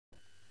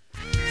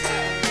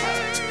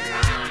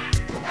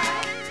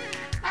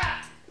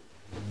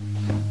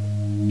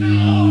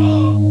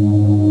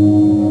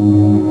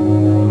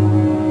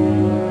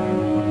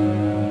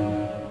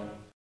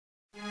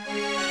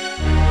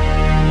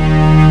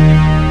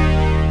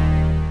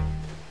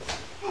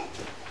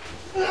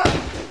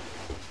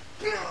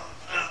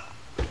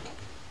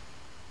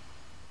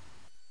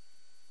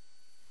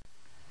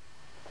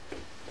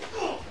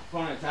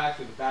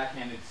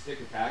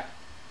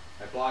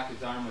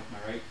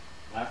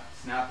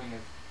snapping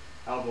his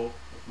elbow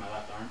with my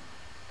left arm.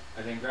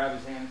 I then grab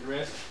his hand at the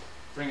wrist,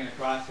 bring it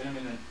across, hit him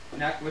in the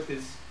neck with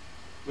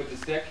the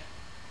stick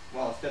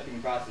while stepping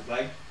across his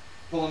leg.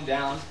 Pull him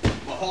down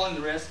while holding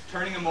the wrist,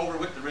 turning him over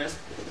with the wrist,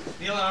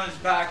 kneeling on his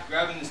back,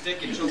 grabbing the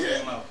stick and choking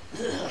him out.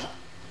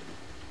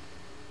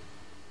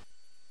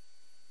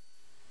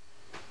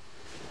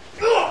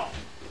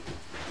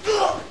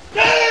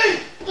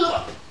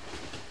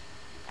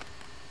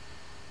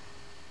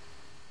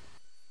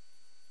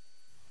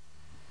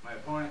 My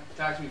opponent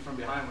attacks me from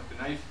behind with the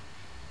knife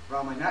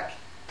around my neck.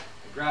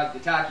 I grab the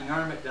attacking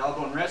arm at the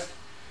elbow and wrist,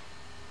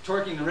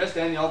 torquing the wrist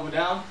and the elbow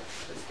down.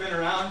 I spin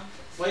around,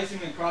 slicing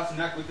him across the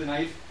neck with the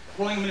knife,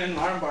 pulling him in an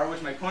arm bar,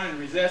 which my opponent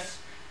resists.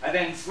 I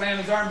then slam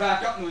his arm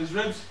back up into his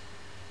ribs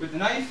with the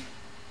knife,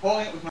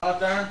 holding it with my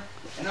left arm,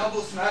 and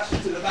elbow smash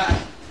it to the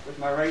back with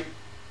my right,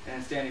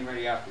 and standing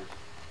ready after.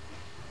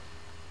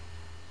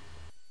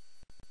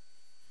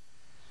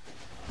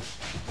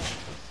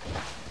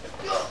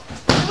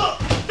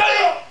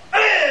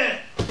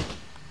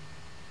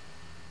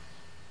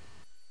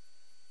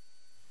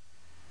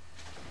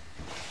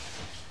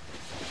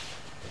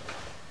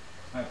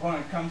 My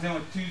opponent comes in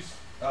with two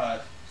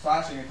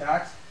slashing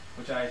attacks,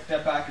 which I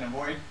step back and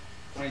avoid.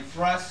 When he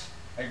thrusts,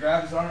 I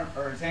grab his arm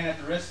or his hand at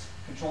the wrist,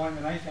 controlling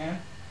the knife hand,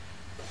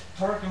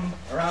 torque him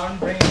around,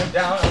 bringing him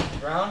down off the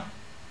ground,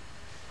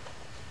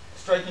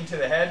 striking to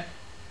the head,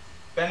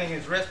 bending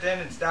his wrist in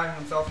and stabbing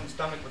himself in the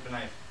stomach with the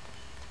knife.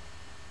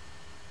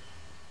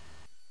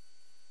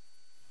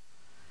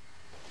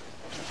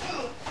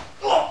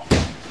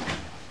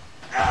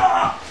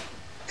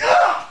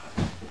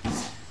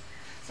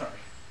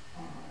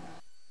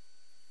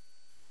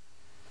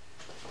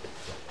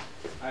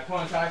 My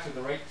opponent attacks with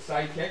the right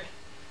side kick.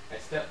 I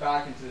step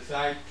back into the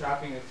side,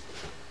 trapping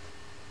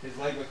his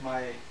leg with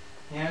my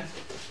hands.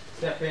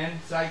 Step in,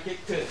 side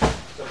kick to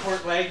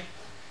support leg,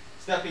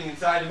 stepping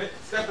inside of it,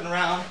 stepping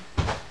around,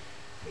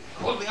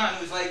 holding onto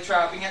his leg,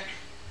 trapping it,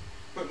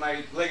 put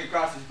my leg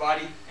across his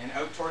body, and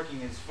out torquing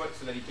his foot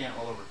so that he can't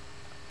roll over.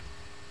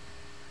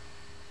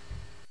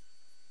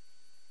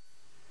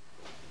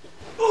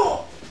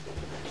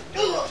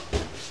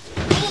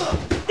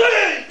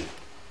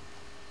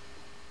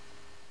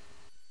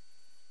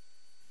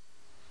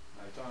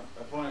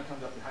 My opponent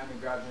comes up behind me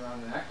and grabs me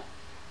around the neck.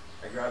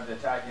 I grab the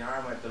attacking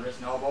arm with the wrist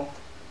and elbow,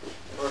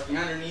 working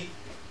underneath,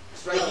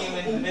 striking him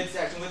into the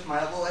midsection with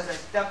my elbow as I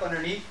step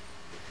underneath.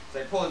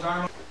 So I pull his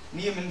arm,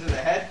 knee him into the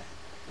head,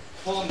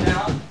 pull him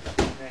down,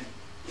 and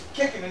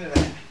kick him into the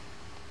head.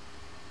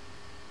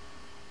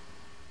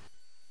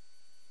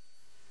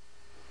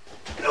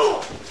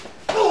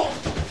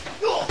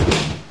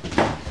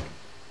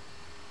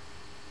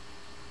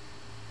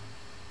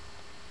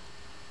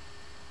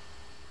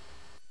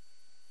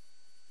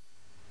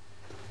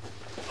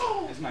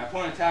 As my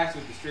opponent attacks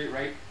with the straight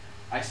right,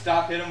 I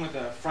stop hit him with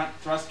a front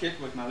thrust kick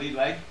with my lead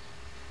leg.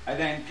 I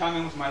then come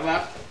in with my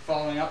left,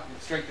 following up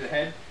straight to the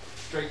head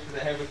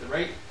with the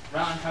right,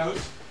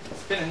 roundhouse,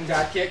 spinning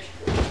back kick.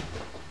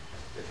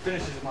 It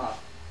finishes him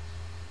off.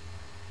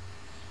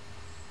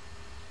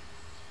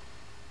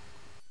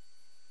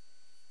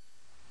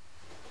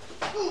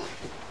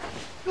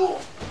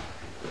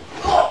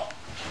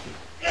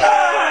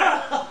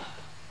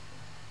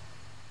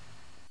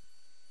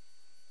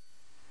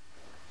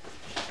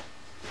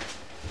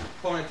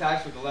 Opponent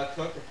attacks with the left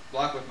hook,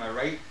 block with my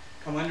right,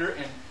 come under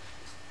and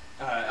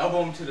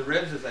elbow him to the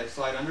ribs as I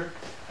slide under.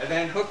 I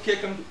then hook kick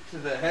him to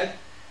the head,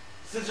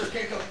 scissor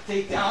kick him,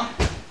 take down,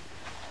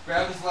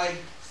 grab his leg,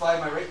 slide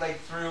my right leg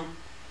through,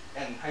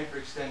 and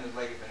hyperextend his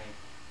leg at the knee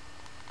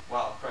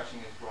while crushing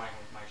his groin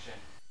with my shin.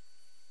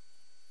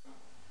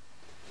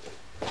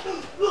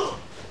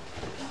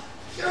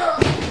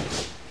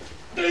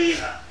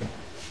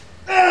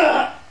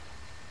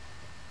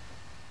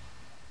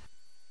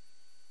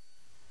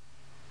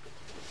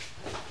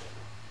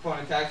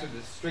 Opponent attacks with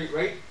the straight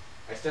right.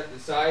 I step to the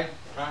side,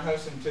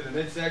 roundhouse him to the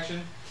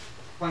midsection,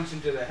 punch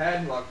him to the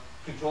head while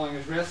controlling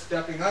his wrist,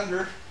 stepping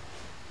under,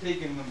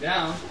 taking him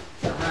down,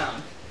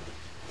 around,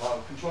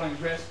 while controlling his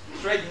wrist,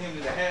 striking him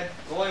to the head,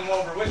 rolling him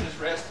over with his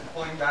wrist, and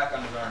pulling back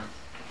on his arm.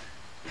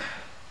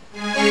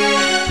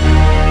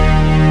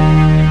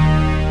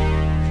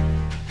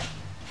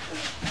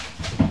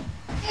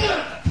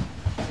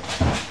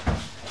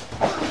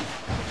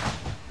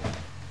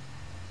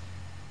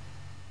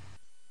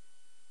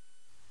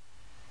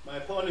 My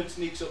opponent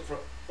sneaks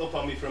up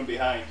on me from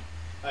behind.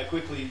 I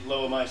quickly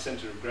lower my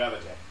center of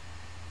gravity,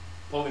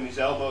 pulling his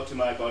elbow to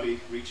my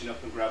body, reaching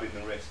up and grabbing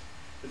the wrist.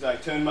 As I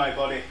turn my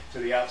body to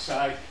the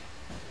outside,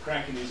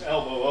 cranking his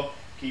elbow up,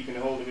 keeping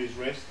hold of his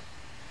wrist,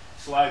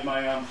 slide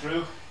my arm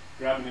through,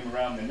 grabbing him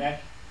around the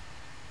neck,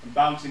 and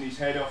bouncing his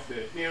head off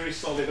the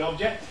nearest solid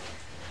object,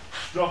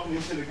 dropping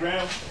him to the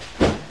ground,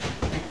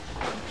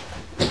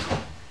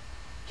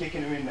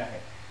 kicking him in the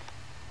head.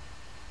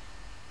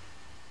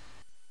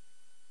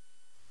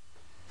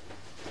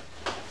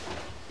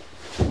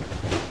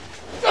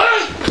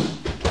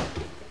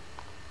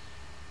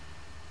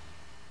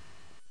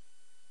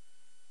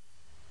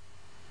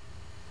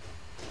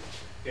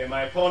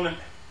 My opponent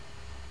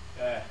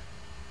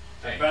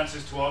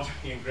advances towards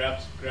me and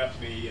grabs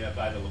me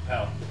by the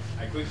lapel.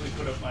 I quickly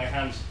put up my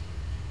hands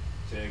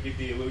to give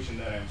the illusion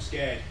that I'm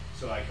scared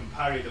so I can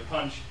parry the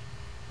punch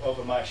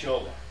over my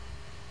shoulder.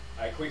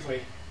 I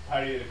quickly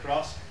parry it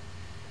across,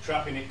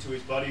 trapping it to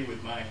his body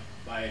with my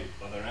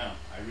other arm.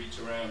 I reach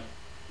around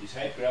his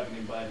head, grabbing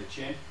him by the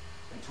chin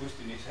and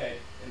twisting his head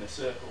in a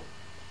circle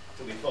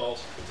till he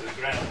falls to the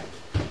ground.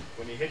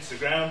 When he hits the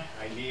ground,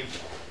 I knee him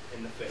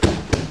in the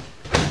face.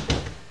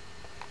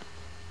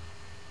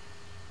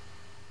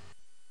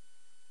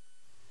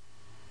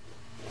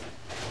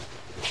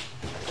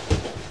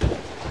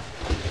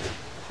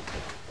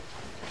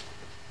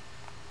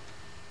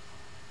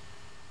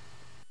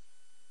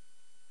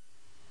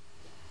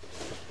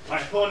 My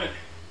opponent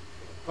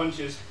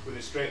punches with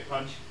a straight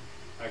punch.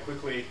 I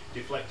quickly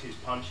deflect his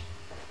punch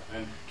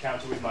and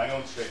counter with my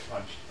own straight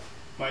punch.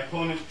 My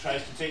opponent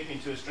tries to take me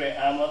to a straight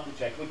arm lock,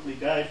 which I quickly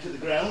dive to the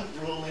ground,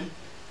 rolling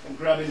and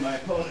grabbing my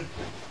opponent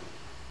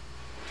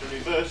to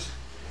reverse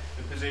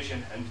the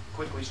position and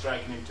quickly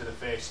striking him to the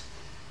face.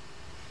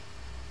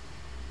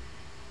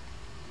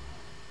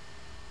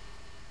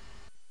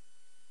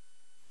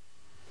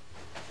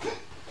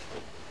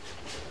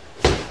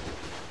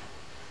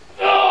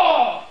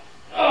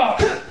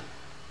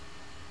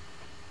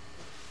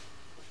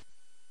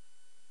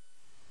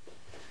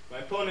 My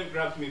opponent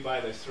grabs me by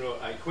the throat.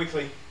 I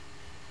quickly,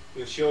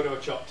 with shoulder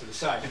chop to the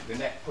side of the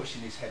neck,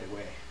 pushing his head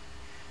away.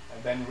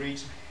 I then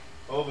reach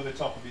over the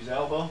top of his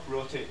elbow,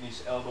 rotating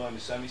his elbow in a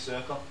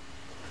semicircle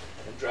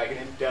and dragging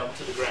him down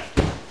to the ground.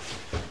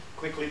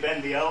 Quickly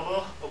bend the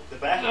elbow up the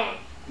back,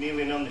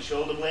 kneeling on the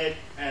shoulder blade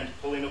and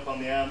pulling up on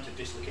the arm to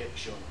dislocate the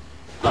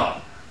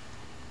shoulder.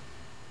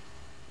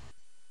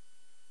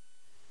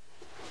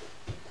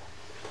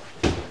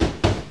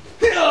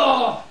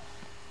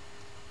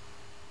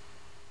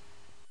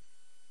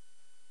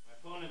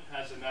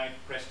 Has a knife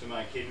pressed to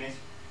my kidneys.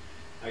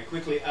 I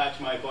quickly arch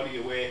my body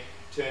away,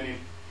 turning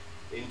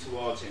in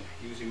towards him,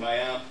 using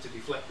my arm to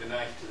deflect the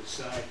knife to the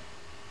side.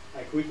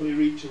 I quickly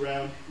reach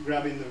around,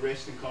 grabbing the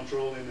wrist and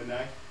controlling the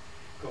knife,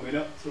 coming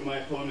up through my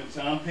opponent's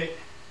armpit,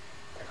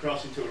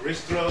 across into a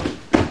wrist throw,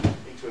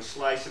 into a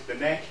slice of the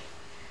neck,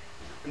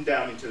 and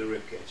down into the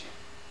rib cage.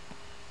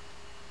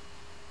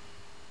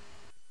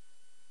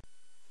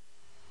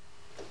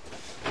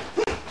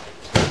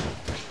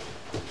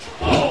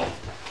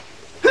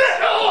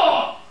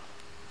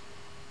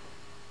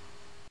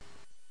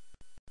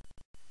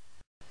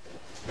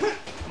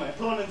 My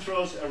opponent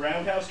throws a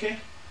roundhouse kick.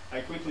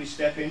 I quickly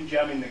step in,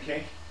 jamming the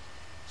kick,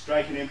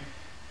 striking him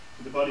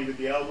to the body with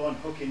the elbow and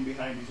hooking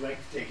behind his leg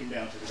to take him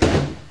down to the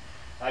ground.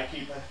 I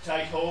keep a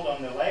tight hold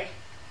on the leg.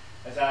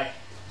 As I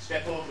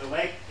step over the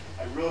leg,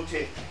 I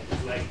rotate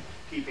his leg,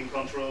 keeping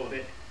control of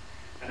it,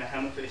 and a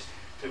hammer fist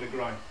to the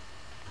groin.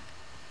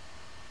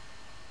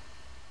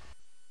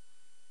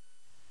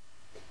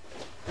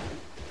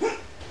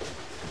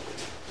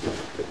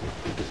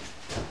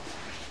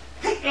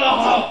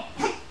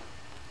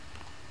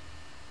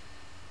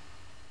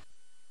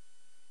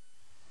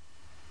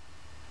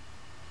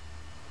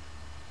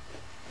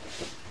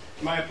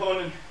 My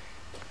opponent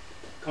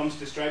comes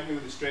to strike me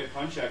with a straight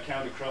punch. I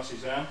counter across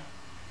his arm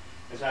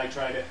as I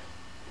try to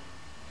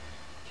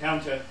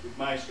counter with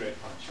my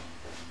straight punch.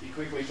 He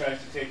quickly tries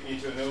to take me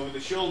to an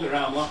over-the-shoulder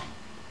arm lock.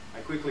 I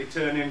quickly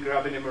turn in,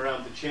 grabbing him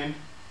around the chin,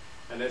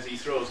 and as he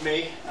throws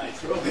me, I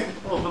throw him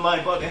over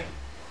my body,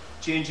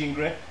 changing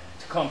grip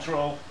to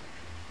control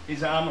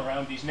his arm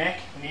around his neck,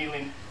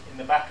 kneeling in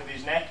the back of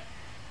his neck,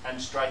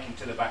 and striking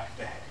to the back of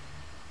the head.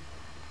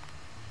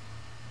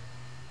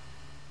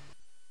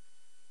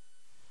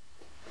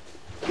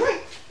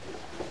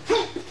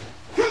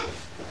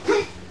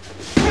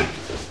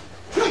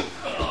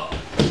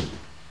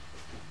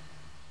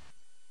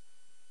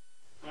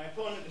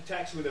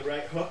 Attacks with a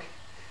right hook.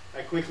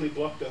 I quickly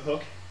block the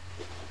hook,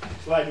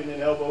 sliding an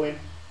elbow in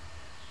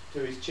to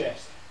his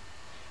chest.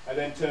 I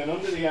then turn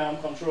under the arm,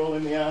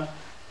 controlling the arm,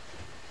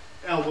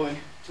 elbowing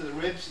to the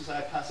ribs as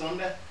I pass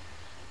under,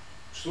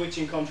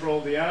 switching control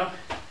of the arm,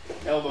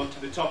 elbow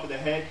to the top of the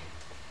head,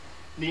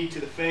 knee to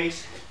the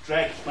face,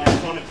 drag my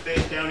opponent's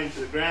face down into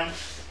the ground,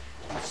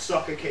 and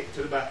soccer kick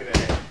to the back of the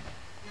head.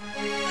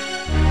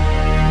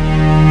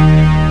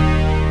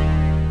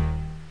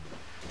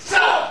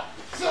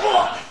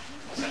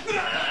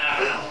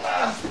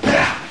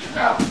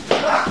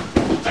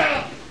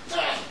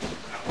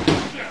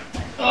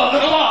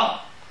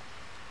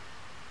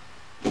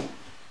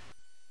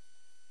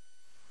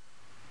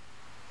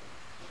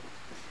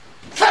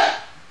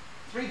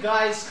 Three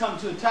guys come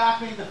to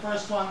attack me, the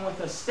first one with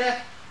a stick.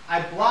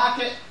 I block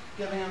it,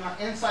 giving him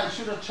an inside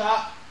shooter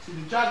chop to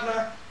the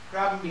juggler,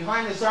 grabbing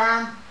behind his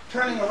arm,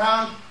 turning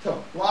around to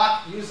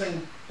block,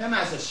 using him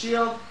as a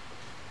shield,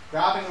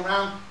 grabbing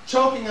around,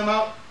 choking him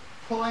out,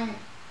 pulling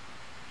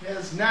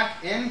his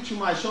neck into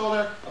my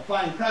shoulder,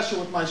 applying pressure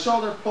with my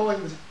shoulder,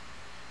 pulling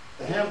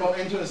the handle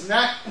into his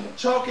neck,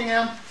 choking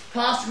him,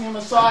 tossing him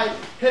aside,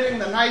 hitting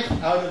the knife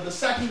out of the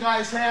second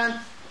guy's hand,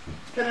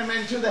 hit him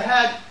into the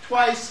head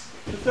twice.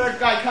 The third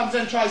guy comes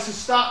in, tries to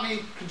stop me,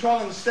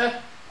 controlling the stick.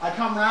 I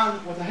come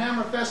around with a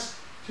hammer fist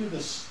to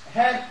the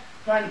head,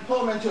 trying to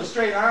pull him into a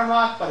straight arm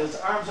lock, but his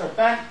arms are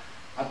bent.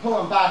 I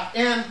pull him back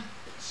in,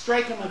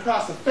 strike him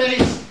across the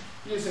face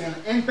using an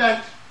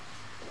in-bent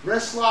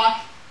wrist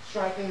lock,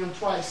 striking him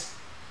twice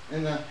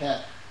in the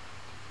head.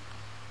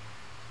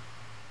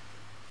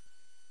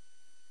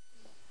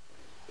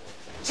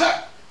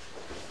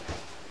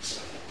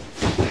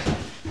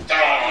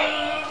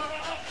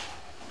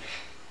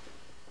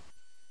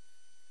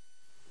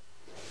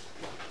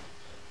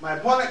 My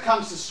opponent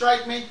comes to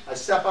strike me. I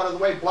step out of the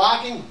way,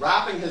 blocking,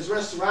 wrapping his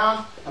wrists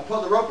around. I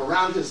pull the rope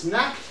around his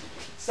neck,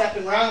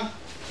 stepping around,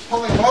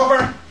 pulling him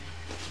over,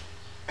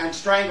 and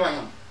strangling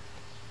him.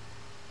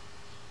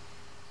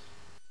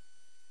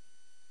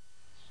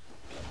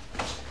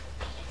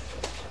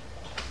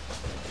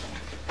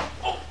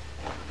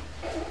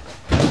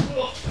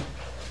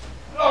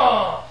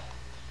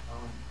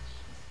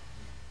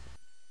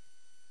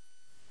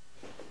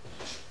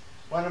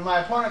 When my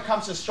opponent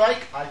comes to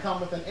strike, I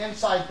come with an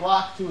inside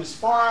block to his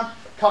forearm,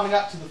 coming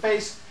up to the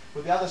face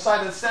with the other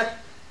side of the stick,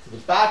 to the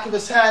back of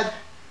his head,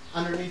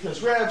 underneath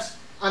his ribs,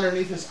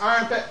 underneath his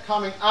armpit,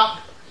 coming up,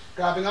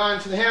 grabbing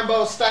onto the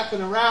hambo,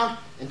 stepping around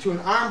into an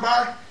arm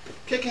bar,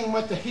 kicking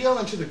with the heel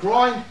into the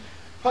groin,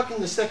 hooking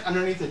the stick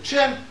underneath the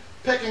chin,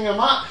 picking him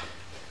up,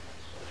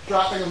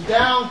 dropping him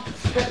down,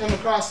 hitting him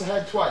across the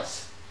head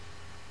twice.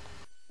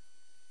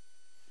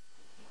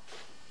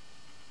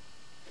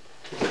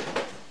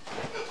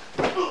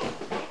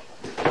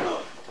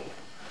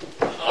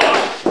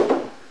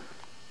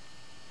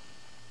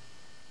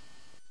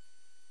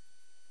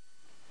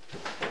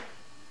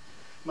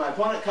 My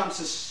opponent comes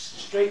to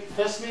straight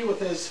fist me with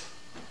his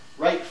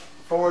right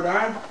forward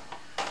arm.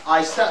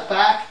 I step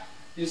back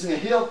using a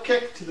heel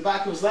kick to the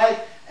back of his leg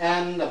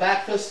and a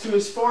back fist to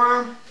his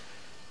forearm,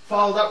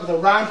 followed up with a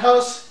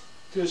roundhouse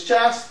to his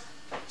chest,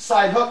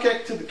 side hook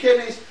kick to the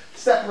kidneys,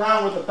 step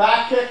around with a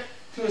back kick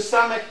to his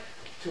stomach,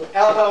 to an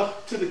elbow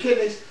to the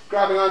kidneys,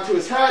 grabbing onto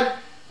his head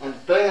and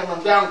bringing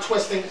him down,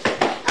 twisting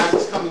as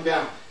he's coming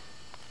down.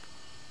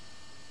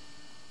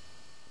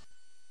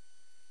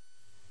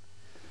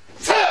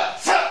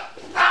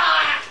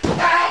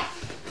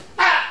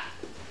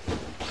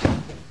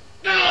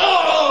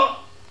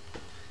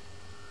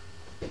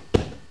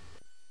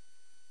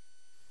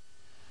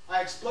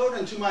 I explode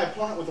into my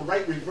opponent with a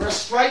right reverse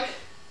strike,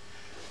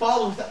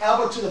 followed with the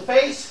elbow to the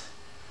face,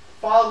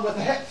 followed with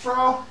a hip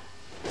throw,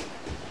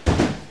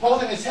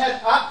 holding his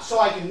head up so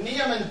I can knee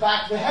him in the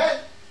back of the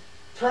head,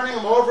 turning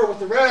him over with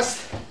the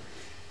wrist,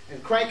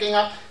 and cranking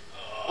up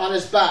on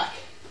his back.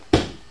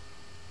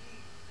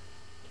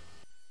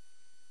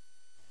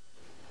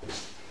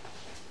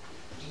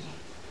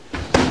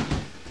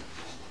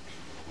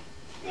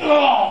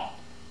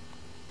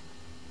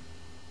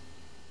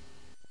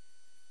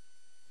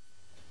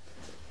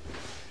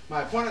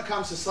 My opponent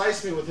comes to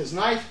slice me with his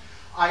knife.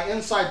 I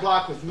inside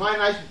block with my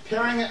knife,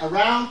 carrying it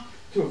around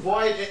to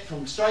avoid it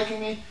from striking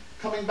me,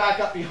 coming back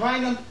up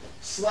behind him,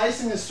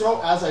 slicing his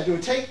throat as I do a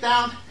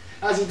takedown.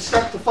 As he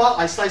starts to fall,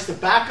 I slice the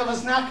back of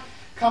his neck,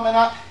 coming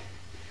up,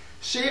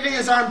 shaving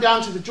his arm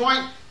down to the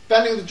joint,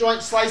 bending the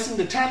joint, slicing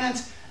the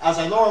tendons. As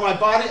I lower my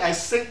body, I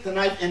sink the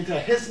knife into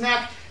his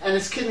neck and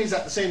his kidneys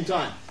at the same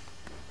time.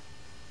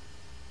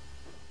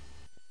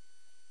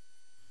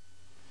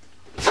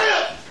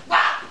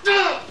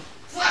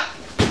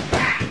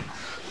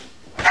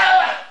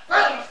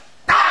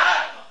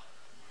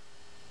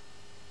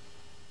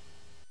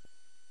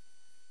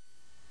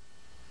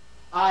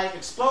 I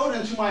explode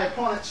into my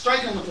opponent,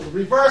 striking him with a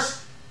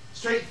reverse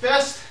straight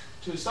fist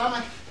to his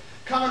stomach,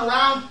 coming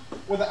around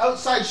with an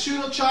outside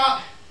shooter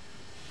chop,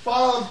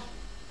 followed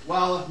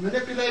while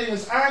manipulating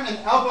his arm and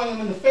elbowing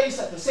him in the face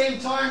at the same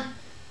time,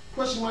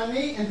 pushing my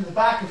knee into the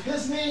back of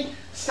his knee,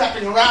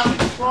 stepping around,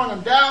 throwing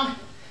him down,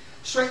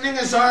 straightening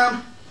his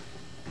arm,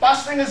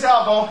 busting his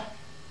elbow,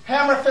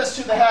 hammer fist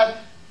to the head,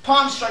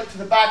 palm strike to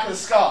the back of the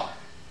skull.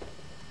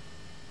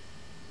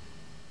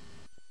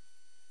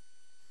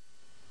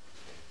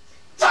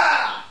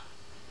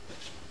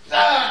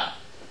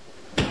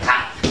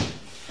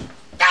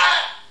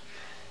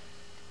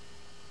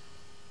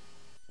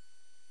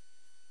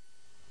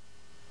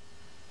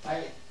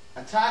 I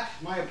attack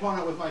my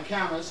opponent with my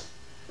cameras,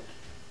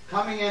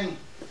 coming in,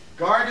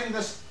 guarding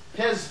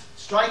his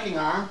striking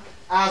arm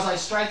as I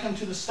strike him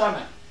to the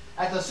stomach.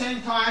 At the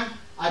same time,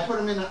 I put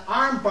him in an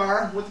arm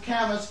bar with the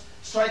cameras,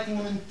 striking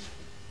him in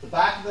the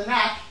back of the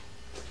neck.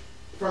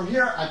 From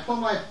here, I pull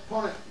my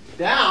opponent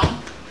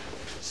down,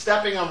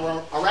 stepping him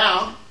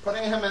around,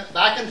 putting him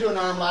back into an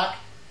arm lock,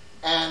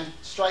 and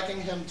striking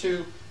him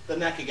to the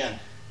neck again.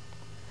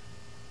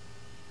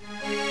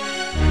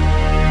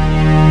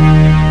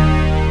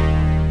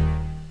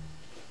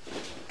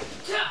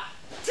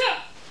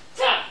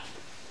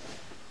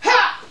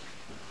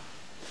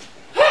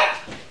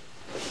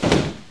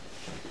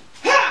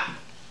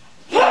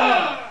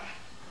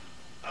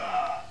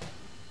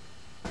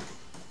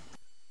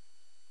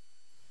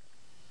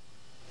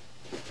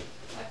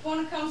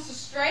 Opponent comes to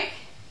strike.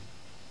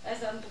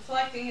 As I'm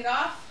deflecting it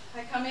off,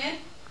 I come in,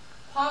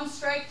 palm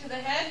strike to the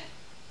head,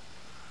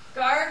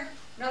 guard,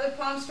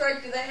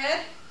 strike to the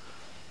head.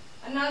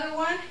 Another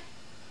one.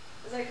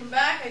 As I come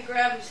back, I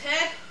grab his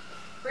head,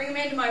 bring him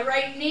into my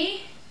right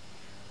knee,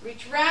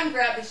 reach around,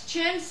 grab his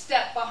chin,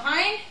 step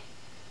behind,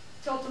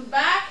 tilt him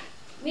back,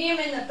 knee him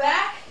in the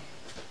back,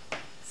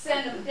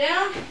 send him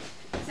down.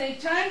 Same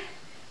time,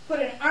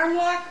 put an arm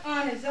lock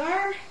on his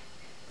arm,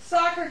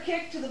 soccer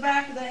kick to the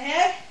back of the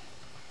head,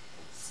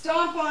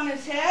 stomp on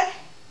his head,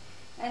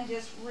 and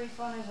just reef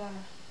on his arm.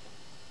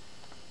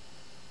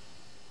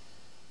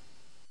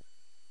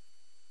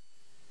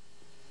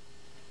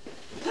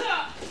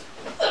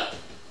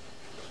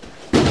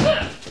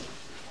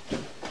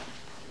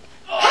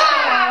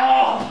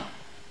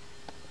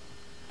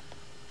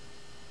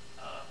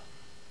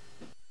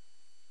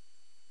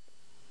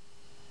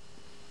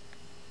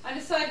 I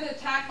decide to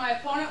attack my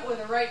opponent with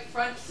a right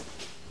front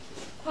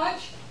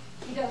punch.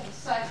 He does a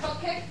side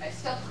hook kick. I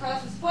step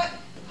across his foot,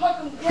 hook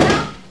him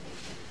down,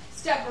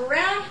 step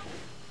around,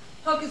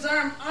 hook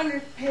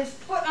his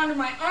foot under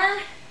my arm,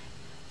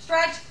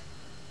 stretch,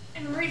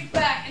 and reach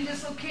back and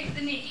dislocate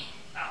the knee.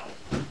 Ow.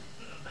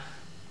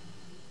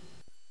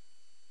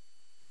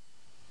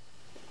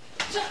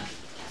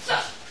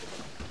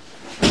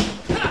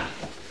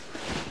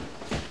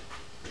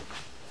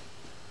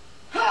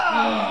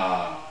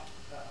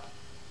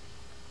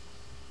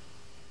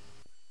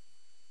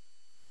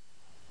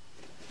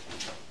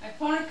 My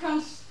opponent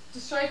comes to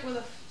strike with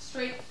a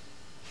straight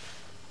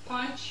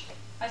punch.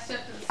 I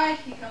step to the side.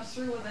 He comes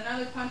through with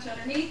another punch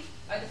underneath.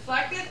 I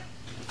deflect it.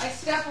 I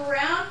step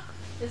around.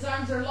 His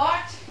arms are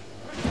locked.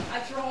 I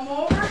throw him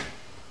over.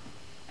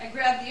 I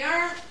grab the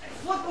arm. I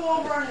flip him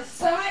over on his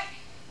stomach.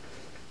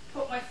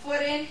 Put my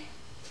foot in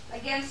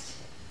against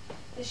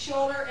his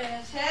shoulder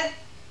and his head.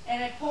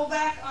 And I pull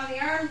back on the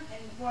arm,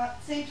 and at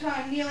the same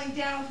time kneeling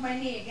down with my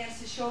knee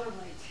against his shoulder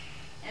blades.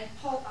 And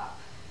pull up.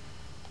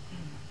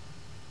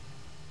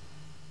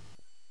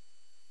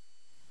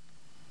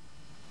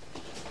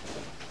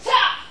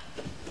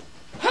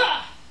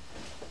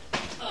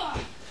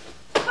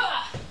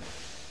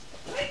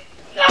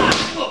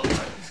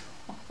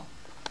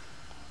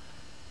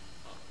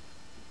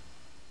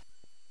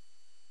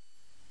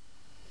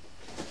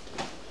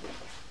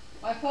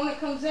 My opponent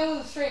comes in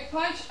with a straight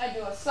punch. I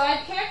do a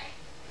side kick,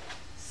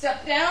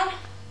 step down,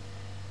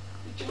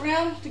 reach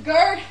around to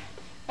guard,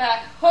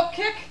 back hook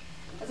kick.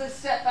 As I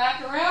step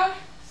back around,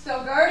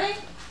 still guarding,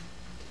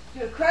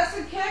 do a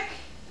crescent kick,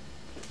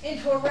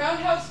 into a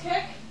roundhouse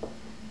kick,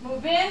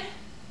 move in,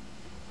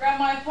 grab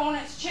my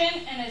opponent's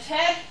chin and his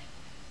head,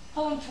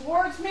 pull him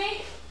towards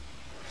me,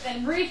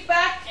 then reach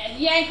back and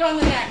yank on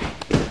the neck.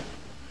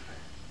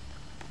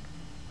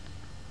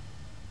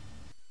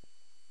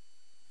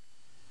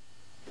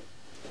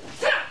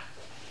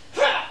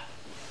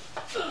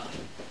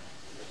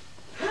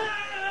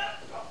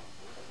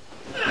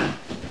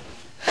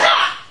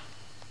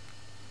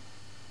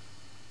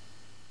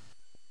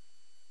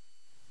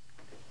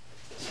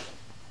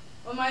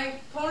 When my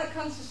opponent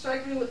comes to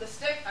strike me with a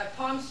stick, I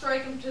palm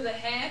strike him to the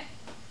hand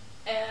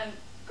and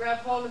grab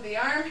hold of the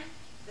arm.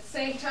 At the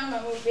same time,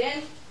 I move in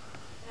and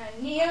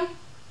I knee him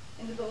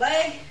into the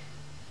leg.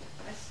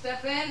 I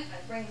step in,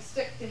 I bring the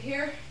stick to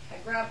here, I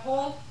grab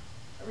hold,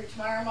 I reach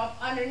my arm up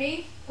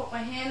underneath, put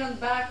my hand on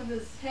the back of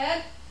his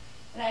head,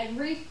 and I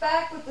reach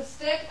back with the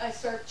stick. I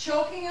start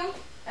choking him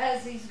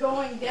as he's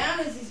going down,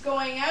 as he's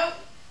going out.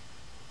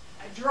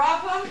 I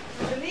drop him,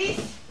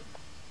 release,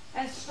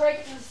 and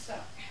strike to the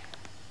stomach.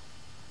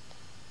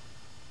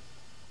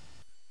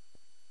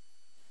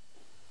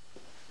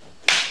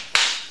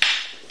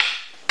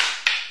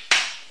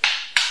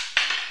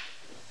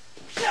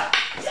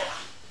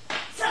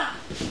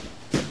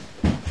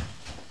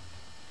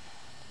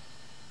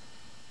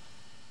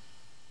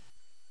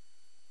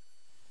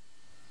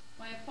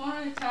 My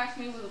opponent attacks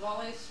me with a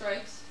volley of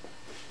strikes.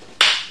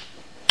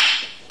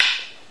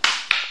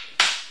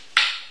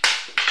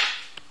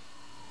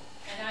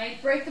 And I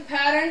break the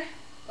pattern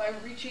by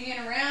reaching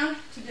in around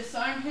to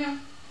disarm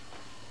him.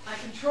 I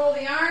control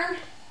the arm.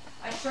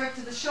 I strike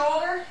to the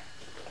shoulder,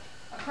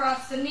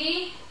 across the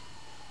knee.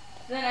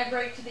 Then I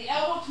break to the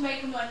elbow to make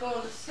him let go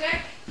of the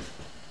stick.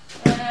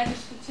 And then I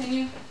just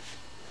continue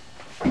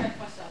to protect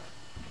myself.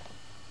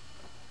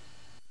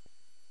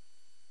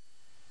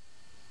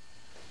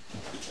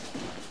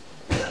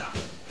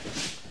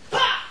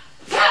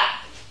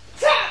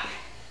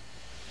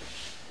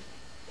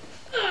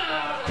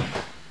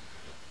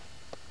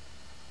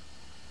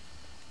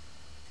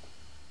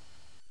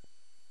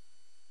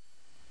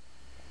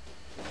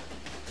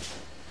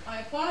 My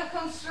opponent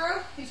comes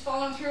through, he's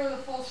following through with a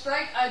full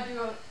strike. I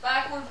do a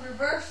backward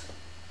reverse.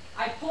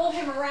 I pull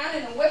him around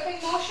in a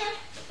whipping motion,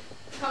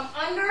 come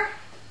under,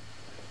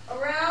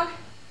 around,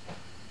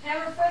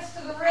 hammer fist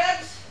to the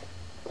ribs,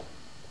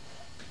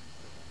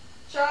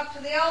 chop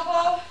to the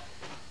elbow,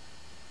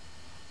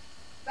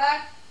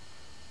 back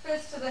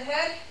fist to the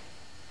head,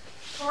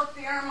 torque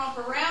the arm up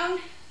around,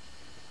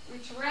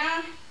 reach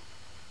around,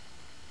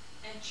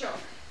 and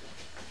choke.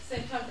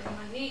 Same time, bring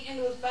my knee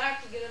into his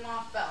back to get him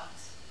off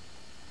balance.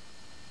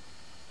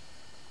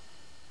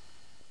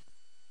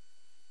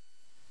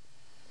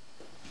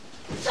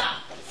 Stop!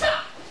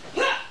 Stop!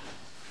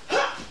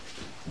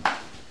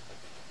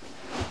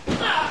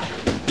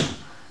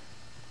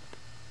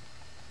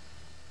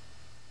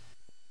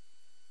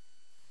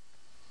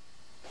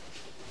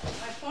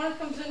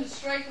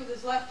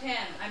 his left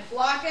hand. I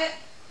block it.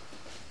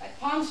 I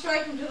palm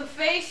strike him to the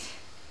face.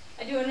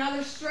 I do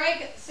another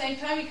strike. At the same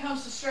time he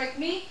comes to strike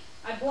me,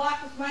 I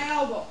block with my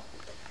elbow.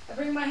 I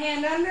bring my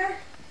hand under,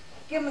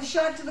 give him a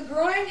shot to the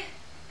groin,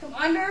 come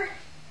under,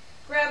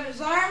 grab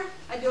his arm.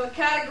 I do a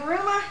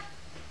kataguruma,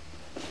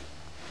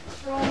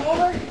 throw him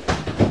over.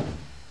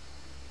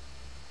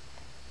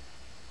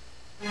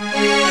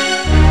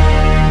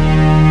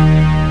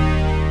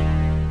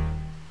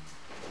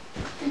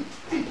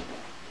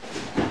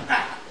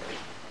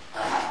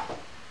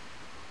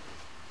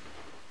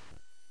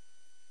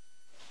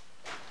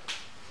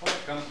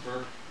 Comes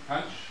for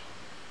punch,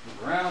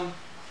 move around,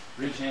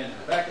 reach hand to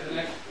the back of the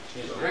neck,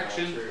 change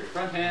direction,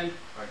 front hand,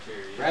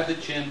 grab the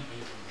chin,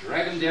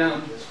 drag him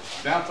down,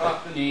 bounce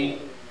off the knee,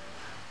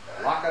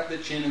 lock up the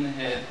chin in the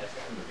head,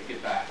 pick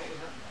it back.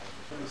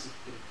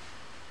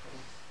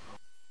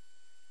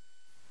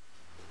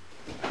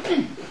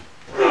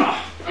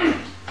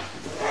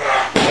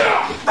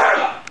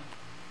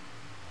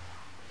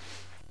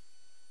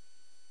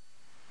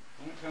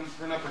 Opponent comes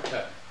for an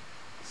uppercut.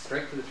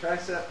 Strike to the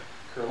tricep,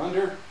 curl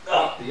under,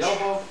 lock the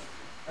elbow,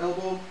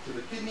 elbow to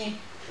the kidney,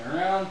 turn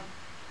around,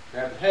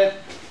 grab the head,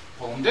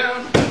 pull him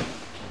down,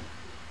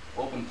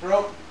 open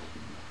throat,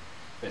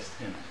 fist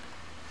him.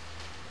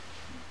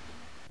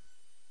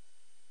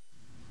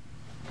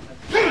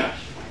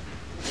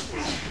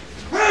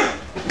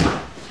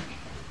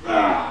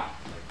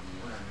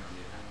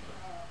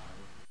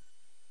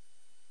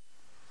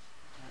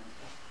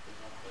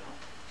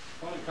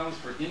 Opponent comes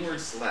for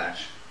inward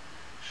slash.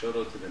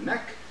 Shoto to the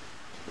neck,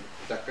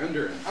 duck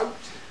under and out,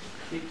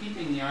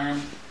 keeping the arm,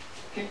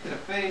 kick to the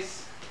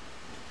face.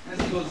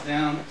 As he goes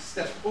down,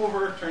 step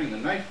over, turning the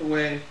knife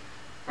away,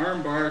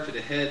 arm bar to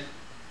the head,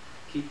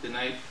 keep the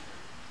knife.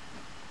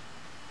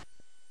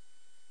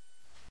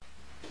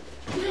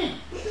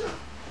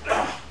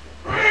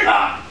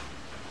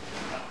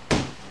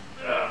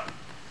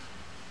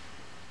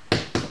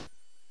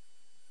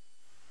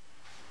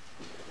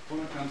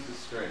 Opponent comes to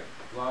strike,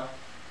 block,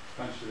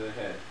 punch to the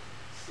head,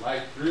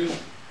 slide through,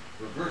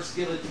 reverse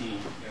guillotine,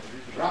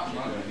 drop him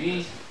on the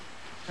knee,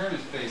 turn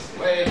his face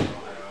away,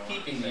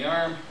 keeping the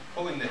arm,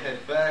 pulling the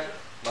head back,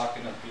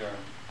 locking up the arm.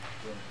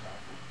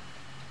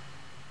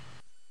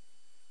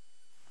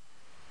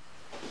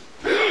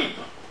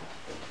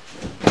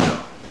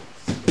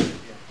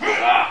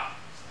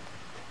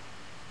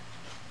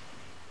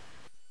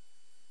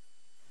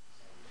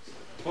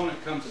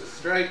 Opponent comes to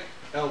strike,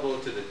 elbow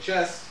to the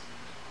chest,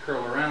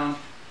 curl around,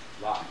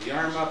 lock the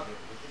arm up,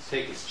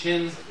 take his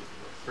chin,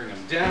 bring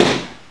him down,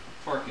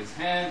 torque his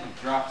hand,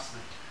 he drops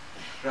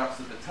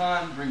the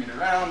baton, bring it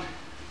around,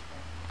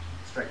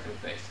 strike to the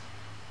face.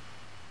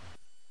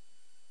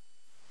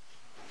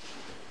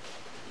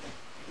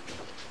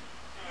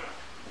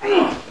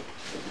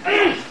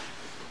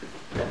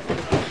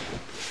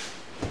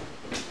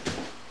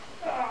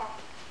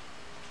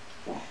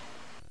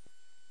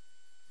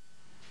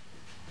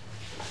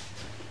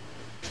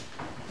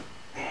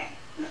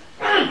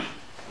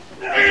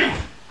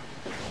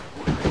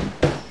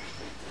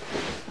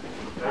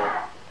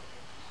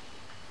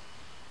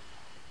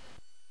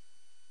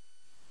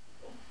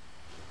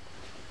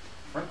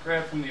 Front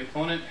grab from the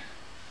opponent,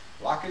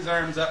 lock his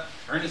arms up,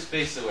 turn his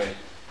face away.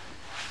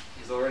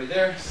 He's already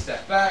there,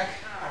 step back,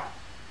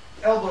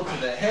 elbow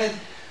to the head,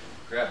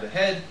 grab the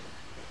head,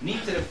 knee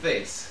to the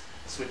face,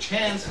 switch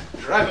hands,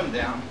 drive him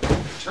down,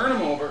 turn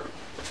him over,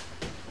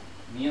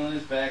 knee on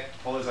his back,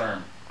 pull his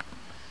arm,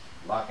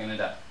 locking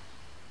it up.